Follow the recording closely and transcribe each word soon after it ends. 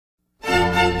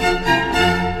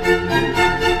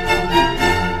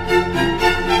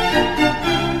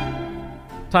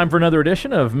Time for another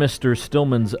edition of Mr.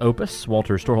 Stillman's Opus.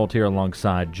 Walter Storholt here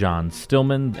alongside John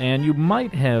Stillman, and you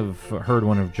might have heard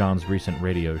one of John's recent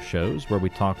radio shows where we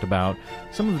talked about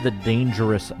some of the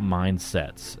dangerous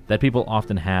mindsets that people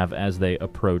often have as they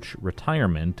approach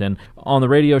retirement. And on the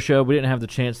radio show, we didn't have the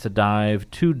chance to dive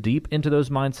too deep into those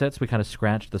mindsets. We kind of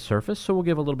scratched the surface, so we'll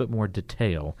give a little bit more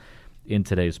detail in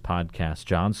today's podcast,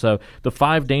 John. So the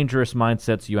 5 dangerous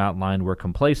mindsets you outlined were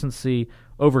complacency,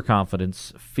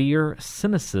 overconfidence, fear,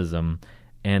 cynicism,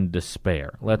 and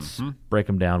despair. Let's break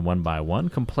them down one by one.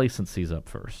 Complacency's up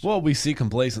first. Well, we see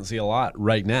complacency a lot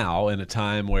right now in a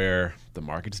time where the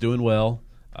market's doing well.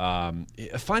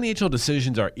 Financial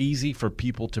decisions are easy for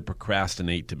people to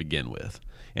procrastinate to begin with.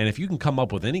 And if you can come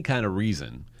up with any kind of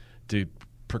reason to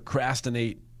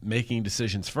procrastinate making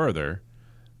decisions further,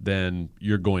 then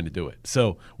you're going to do it.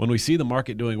 So when we see the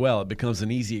market doing well, it becomes an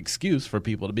easy excuse for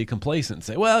people to be complacent and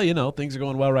say, well, you know, things are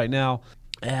going well right now.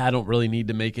 I don't really need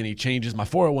to make any changes. My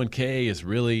 401k is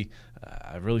really,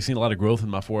 I've really seen a lot of growth in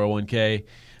my 401k.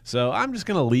 So I'm just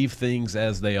going to leave things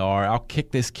as they are. I'll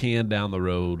kick this can down the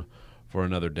road for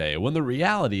another day. When the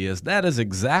reality is that is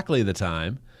exactly the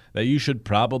time that you should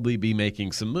probably be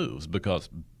making some moves, because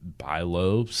buy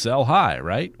low, sell high,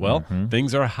 right? Well,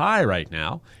 things are high right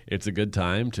now. It's a good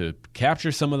time to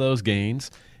capture some of those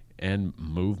gains and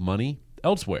move money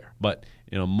elsewhere. But,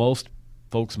 you know, most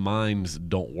folks' minds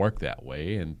don't work that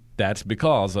way, and that's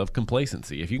because of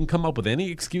complacency. If you can come up with any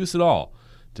excuse at all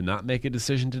to not make a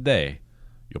decision today,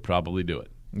 you'll probably do it.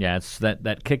 Yeah, it's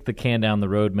that kick the can down the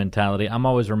road mentality. I'm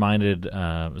always reminded,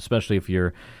 especially if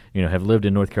you're, have lived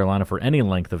in North Carolina for any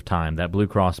length of time, that Blue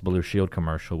Cross Blue Shield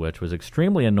commercial, which was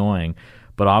extremely annoying,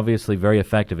 but obviously very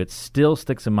effective. It still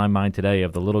sticks in my mind today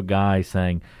of the little guy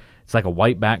saying, it's like a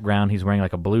white background, he's wearing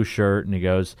like a blue shirt, and he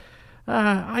goes,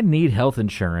 I need health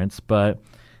insurance, but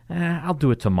I'll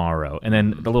do it tomorrow. And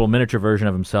then the little miniature version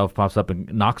of himself pops up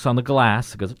and knocks on the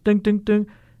glass, goes ding, ding, ding.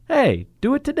 Hey,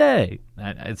 do it today.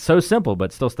 It's so simple,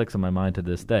 but still sticks in my mind to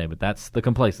this day. But that's the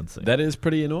complacency. That is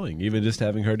pretty annoying, even just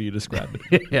having heard you describe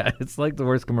it. Yeah, it's like the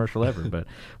worst commercial ever, but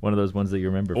one of those ones that you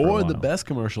remember for a while. Or the best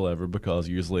commercial ever, because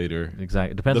years later.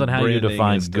 Exactly. It depends on how you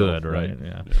define good, right?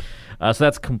 Yeah. So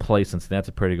that's complacency. That's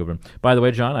a pretty good one. By the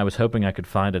way, John, I was hoping I could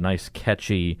find a nice,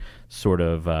 catchy sort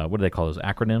of, what do they call those,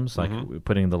 acronyms? Like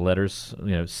putting the letters,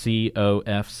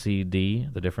 COFCD,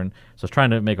 the different. So I was trying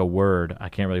to make a word. I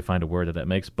can't really find a word that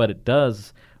makes, but it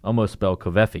does almost spell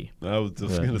Covefi. I was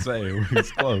just going to say,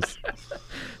 it's close.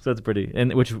 So it's pretty,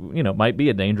 and which, might be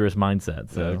a dangerous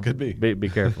mindset. So it could be. Be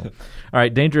careful. All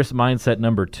right, dangerous mindset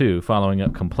number 2, following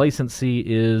up complacency,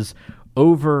 is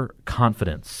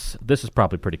overconfidence. This is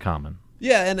probably pretty common.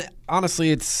 Yeah, and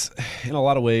honestly, it's in a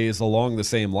lot of ways along the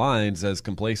same lines as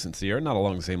complacency, or not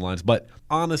along the same lines, but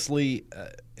honestly,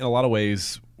 in a lot of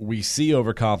ways, we see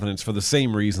overconfidence for the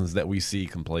same reasons that we see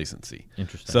complacency.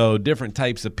 Interesting. So different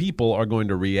types of people are going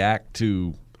to react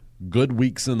to good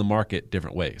weeks in the market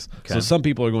different ways. Okay. So some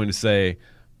people are going to say,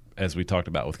 as we talked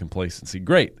about with complacency,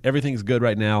 great, everything's good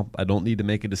right now. I don't need to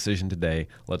make a decision today.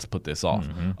 Let's put this off.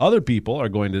 Other people are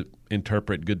going to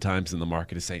interpret good times in the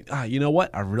market as saying, you know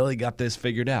what? I really got this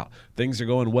figured out. Things are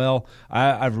going well.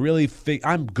 I'm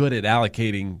good at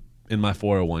allocating in my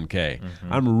 401k.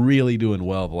 I'm really doing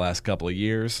well the last couple of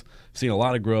years. Seen a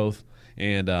lot of growth.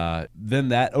 And then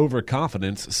that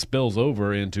overconfidence spills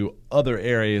over into other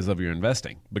areas of your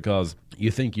investing, because you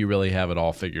think you really have it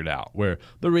all figured out, where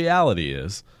the reality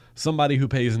is somebody who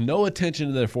pays no attention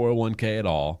to their 401k at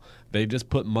all, they just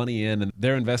put money in and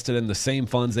they're invested in the same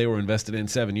funds they were invested in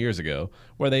 7 years ago,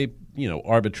 where they,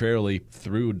 arbitrarily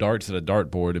threw darts at a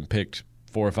dartboard and picked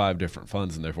 4 or 5 different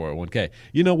funds in their 401k.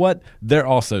 You know what? They're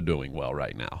also doing well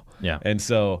right now. Yeah. And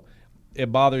so it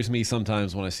bothers me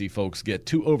sometimes when I see folks get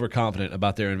too overconfident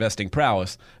about their investing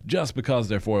prowess just because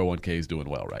their 401k is doing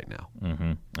well right now.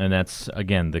 And that's,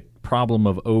 again, the problem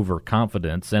of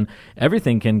overconfidence. And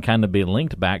everything can kind of be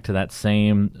linked back to that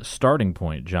same starting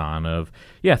point, John, of,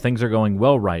 things are going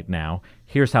well right now.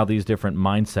 Here's how these different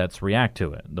mindsets react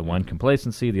to it. The one,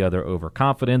 complacency, the other,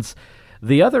 overconfidence.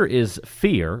 The other is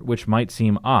fear, which might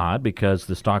seem odd because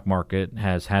the stock market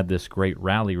has had this great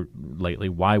rally lately.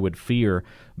 Why would fear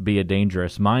be a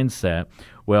dangerous mindset?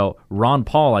 Well, Ron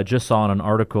Paul, I just saw in an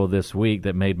article this week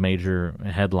that made major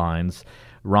headlines.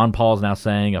 Ron Paul is now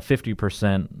saying a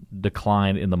 50%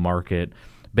 decline in the market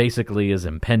basically is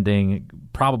impending,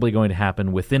 probably going to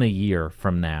happen within a year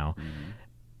from now.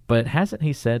 But hasn't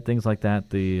he said things like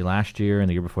that the last year and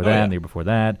the year before that and the year before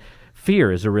that?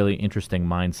 Fear is a really interesting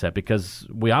mindset because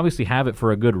we obviously have it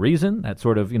for a good reason, that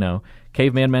sort of,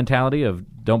 caveman mentality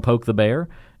of don't poke the bear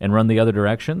and run the other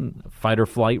direction, fight or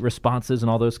flight responses and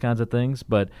all those kinds of things.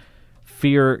 But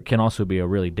fear can also be a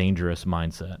really dangerous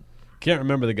mindset. Can't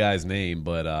remember the guy's name,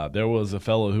 but there was a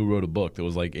fellow who wrote a book that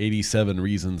was like 87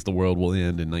 Reasons the World Will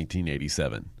End in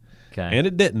 1987. Okay. And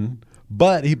it didn't,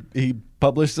 but he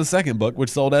published a second book,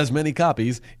 which sold as many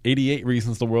copies, 88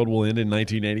 Reasons the World Will End in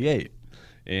 1988.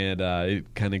 And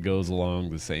it kind of goes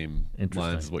along the same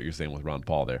lines as what you're saying with Ron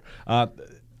Paul there.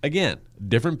 Again,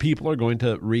 different people are going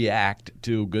to react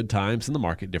to good times in the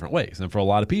market different ways. And for a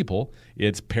lot of people,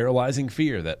 it's paralyzing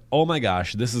fear that, oh my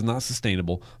gosh, this is not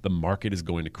sustainable. The market is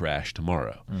going to crash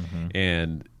tomorrow. Mm-hmm.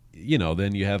 And,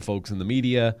 then you have folks in the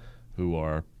media who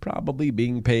are probably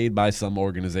being paid by some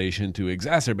organization to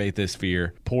exacerbate this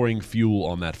fear, pouring fuel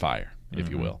on that fire, if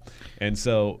you will. And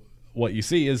so what you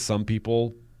see is some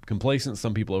people complacent,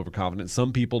 some people overconfident,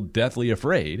 some people deathly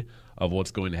afraid of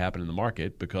what's going to happen in the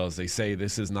market because they say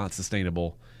this is not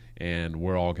sustainable and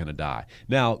we're all going to die.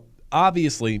 Now,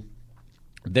 obviously,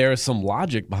 there is some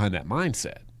logic behind that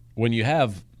mindset. When you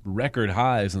have record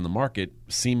highs in the market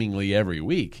seemingly every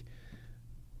week,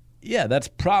 yeah, that's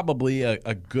probably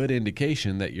a good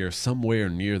indication that you're somewhere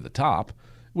near the top.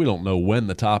 We don't know when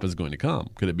the top is going to come.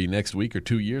 Could it be next week or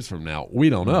 2 years from now? We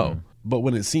don't know. But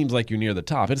when it seems like you're near the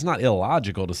top, it's not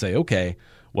illogical to say, okay,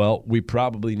 well, we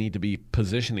probably need to be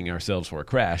positioning ourselves for a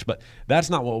crash. But that's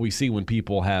not what we see when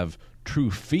people have true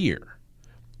fear.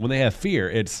 When they have fear,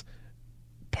 it's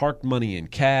parked money in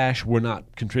cash. We're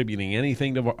not contributing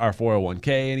anything to our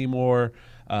 401k anymore.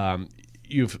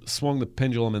 You've swung the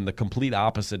pendulum in the complete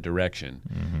opposite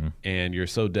direction, and you're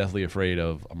so deathly afraid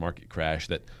of a market crash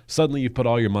that suddenly you've put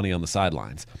all your money on the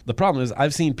sidelines. The problem is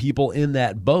I've seen people in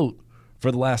that boat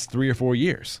for the last 3 or 4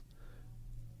 years.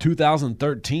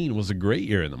 2013 was a great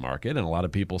year in the market, and a lot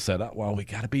of people said, oh, well, we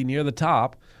got to be near the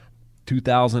top.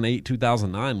 2008,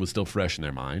 2009 was still fresh in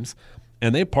their minds,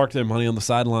 and they parked their money on the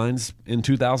sidelines in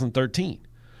 2013.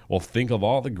 Well, think of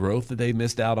all the growth that they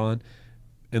missed out on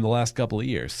in the last couple of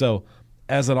years. So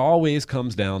as it always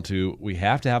comes down to, we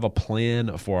have to have a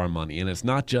plan for our money, and it's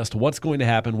not just what's going to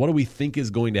happen, what do we think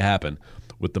is going to happen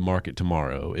with the market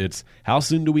tomorrow. It's how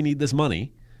soon do we need this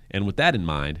money, and with that in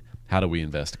mind, how do we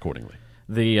invest accordingly?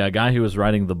 The guy who was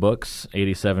writing the books,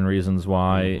 87 Reasons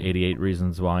Why, 88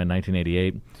 Reasons Why in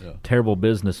 1988, terrible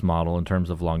business model in terms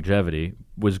of longevity,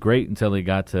 was great until he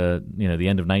got to the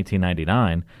end of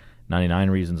 1999, 99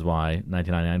 Reasons Why,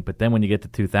 1999. But then when you get to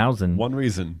 2000, one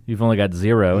reason. You've only got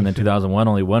 0, and then 2001,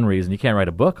 only 1 reason. You can't write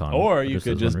a book on it. Or you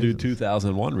could just do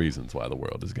 2001 Reasons Why the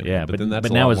world is going to end. But then that's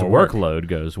but now his workload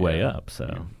goes way up.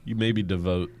 So you maybe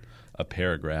devote a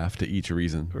paragraph to each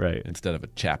reason, right, instead of a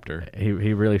chapter. He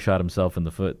really shot himself in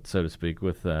the foot, so to speak,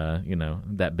 with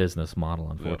that business model,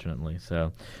 unfortunately. Yep.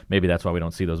 So maybe that's why we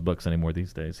don't see those books anymore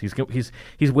these days.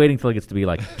 He's waiting till it gets to be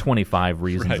like 25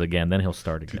 reasons right. again, then he'll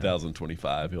start again.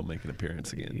 2025, he'll make an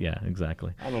appearance again. Yeah,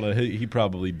 exactly. I don't know. He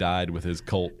probably died with his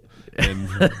cult and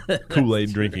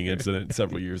Kool-Aid drinking incident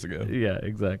several years ago. Yeah,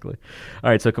 exactly.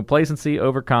 All right, so complacency,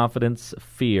 overconfidence,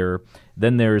 fear.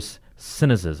 Then there's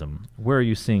cynicism. Where are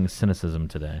you seeing cynicism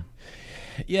today?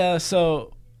 Yeah,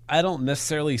 so I don't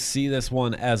necessarily see this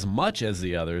one as much as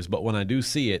the others, but when I do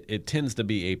see it, it tends to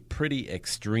be a pretty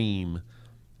extreme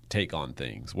take on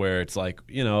things where it's like,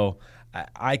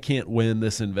 I can't win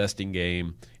this investing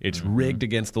game. It's rigged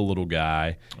against the little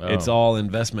guy. Oh. It's all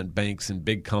investment banks and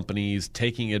big companies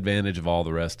taking advantage of all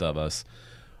the rest of us.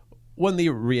 When the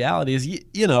reality is,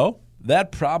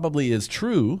 that probably is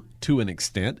true to an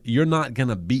extent. You're not going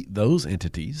to beat those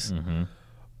entities,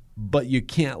 but you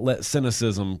can't let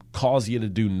cynicism cause you to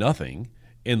do nothing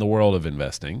in the world of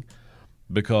investing,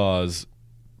 because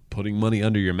putting money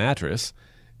under your mattress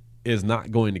is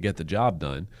not going to get the job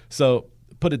done. So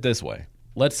put it this way.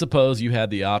 Let's suppose you had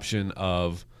the option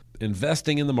of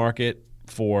investing in the market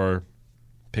for,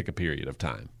 pick a period of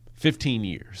time, 15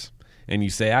 years, and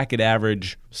you say, I could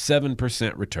average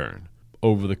 7% return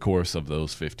over the course of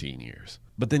those 15 years.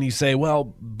 But then you say,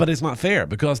 well, but it's not fair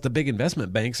because the big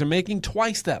investment banks are making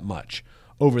twice that much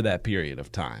over that period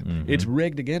of time. It's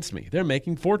rigged against me. They're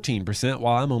making 14%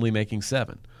 while I'm only making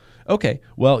 7%. Okay,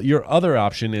 well, your other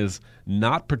option is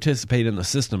not participate in the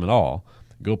system at all.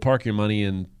 Go park your money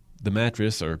in the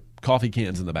mattress or coffee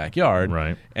cans in the backyard,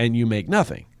 right, and you make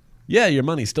nothing. Yeah, your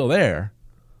money's still there,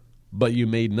 but you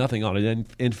made nothing on it. And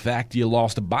in fact, you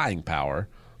lost buying power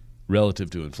relative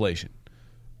to inflation.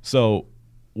 So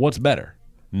what's better?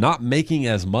 Not making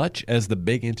as much as the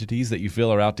big entities that you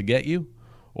feel are out to get you,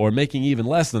 or making even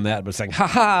less than that but saying,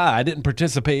 ha-ha, I didn't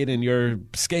participate in your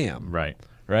scam.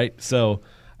 Right? So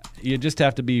you just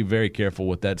have to be very careful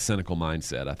with that cynical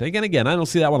mindset, I think. And again, I don't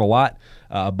see that one a lot,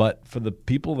 but for the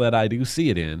people that I do see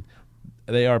it in,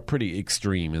 they are pretty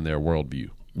extreme in their worldview.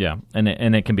 Yeah, and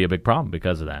it can be a big problem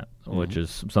because of that, which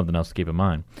is something else to keep in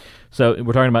mind. So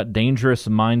we're talking about dangerous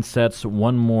mindsets.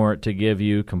 One more to give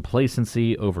you: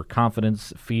 complacency,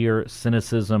 overconfidence, fear,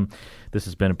 cynicism. This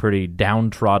has been a pretty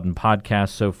downtrodden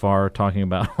podcast so far, talking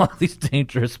about all these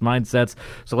dangerous mindsets.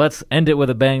 So let's end it with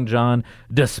a bang, John.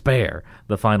 Despair,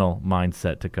 the final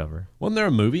mindset to cover. Wasn't there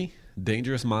a movie,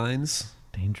 Dangerous Minds?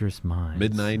 Dangerous Minds.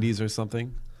 Mid-'90s or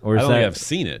something? Or I don't think I've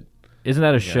seen it. Isn't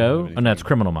that a show? Oh, no, it's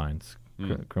Criminal Minds.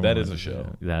 That is a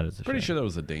show. That is a show. Pretty sure that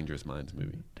was a Dangerous Minds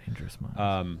movie. Dangerous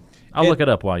Minds. I'll look it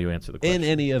up while you answer the question. In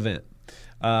any event,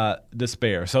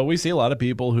 despair. So we see a lot of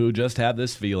people who just have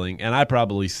this feeling, and I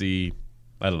probably see,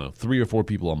 3 or 4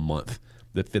 people a month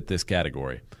that fit this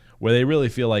category, where they really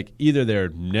feel like either they're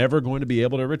never going to be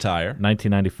able to retire.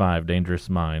 1995, Dangerous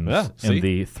Minds, in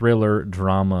the thriller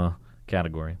drama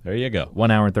category. There you go.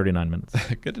 1 hour and 39 minutes.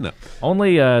 Good to know.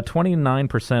 Only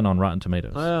 29% on Rotten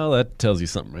Tomatoes. Well, that tells you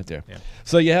something right there. Yeah.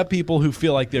 So you have people who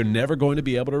feel like they're never going to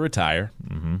be able to retire,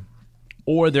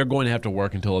 or they're going to have to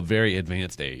work until a very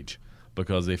advanced age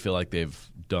because they feel like they've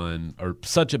done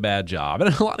such a bad job. And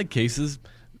in a lot of cases,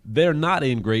 they're not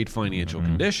in great financial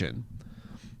condition,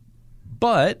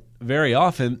 but very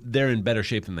often they're in better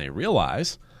shape than they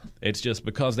realize. It's just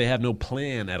because they have no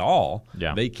plan at all.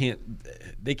 Yeah. They can't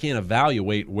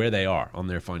evaluate where they are on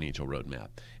their financial roadmap.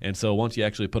 And so once you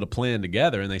actually put a plan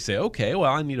together and they say, okay,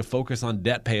 well, I need to focus on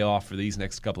debt payoff for these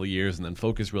next couple of years and then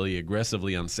focus really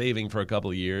aggressively on saving for a couple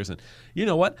of years. And you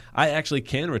know what? I actually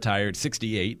can retire at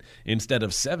 68 instead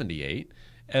of 78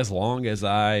 as long as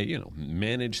I,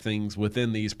 manage things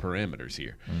within these parameters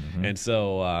here. And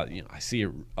so, I see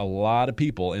a lot of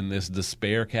people in this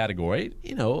despair category.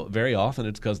 Very often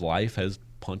it's because life has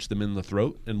punched them in the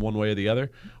throat in one way or the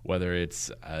other, whether it's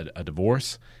a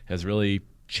divorce has really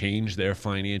changed their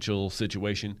financial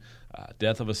situation,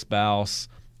 death of a spouse,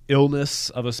 illness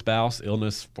of a spouse,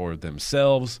 illness for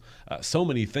themselves. So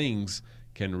many things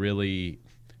can really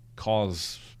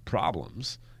cause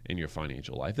problems in your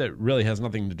financial life that really has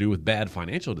nothing to do with bad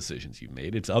financial decisions you've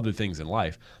made. It's other things in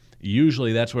life.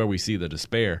 Usually that's where we see the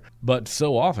despair. But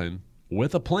so often,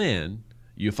 with a plan,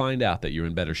 you find out that you're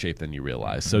in better shape than you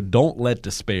realize. So don't let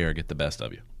despair get the best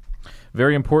of you.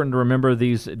 Very important to remember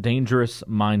these dangerous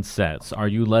mindsets. Are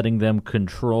you letting them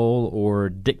control or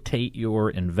dictate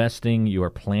your investing, your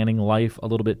planning life a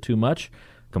little bit too much?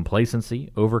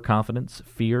 Complacency, overconfidence,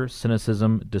 fear,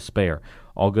 cynicism, despair.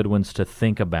 All good ones to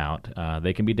think about.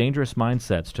 They can be dangerous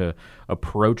mindsets to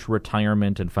approach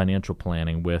retirement and financial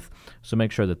planning with, so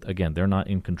make sure that, again, they're not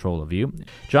in control of you.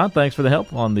 John, thanks for the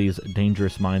help on these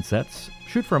dangerous mindsets.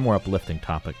 Shoot for a more uplifting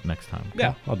topic next time. Okay?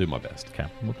 Yeah, I'll do my best. Okay,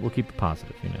 we'll keep it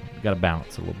positive. You got to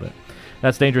balance a little bit.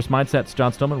 That's Dangerous Mindsets.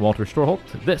 John Stillman, Walter Storholt.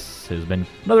 This has been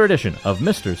another edition of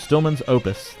Mr. Stillman's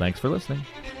Opus. Thanks for listening.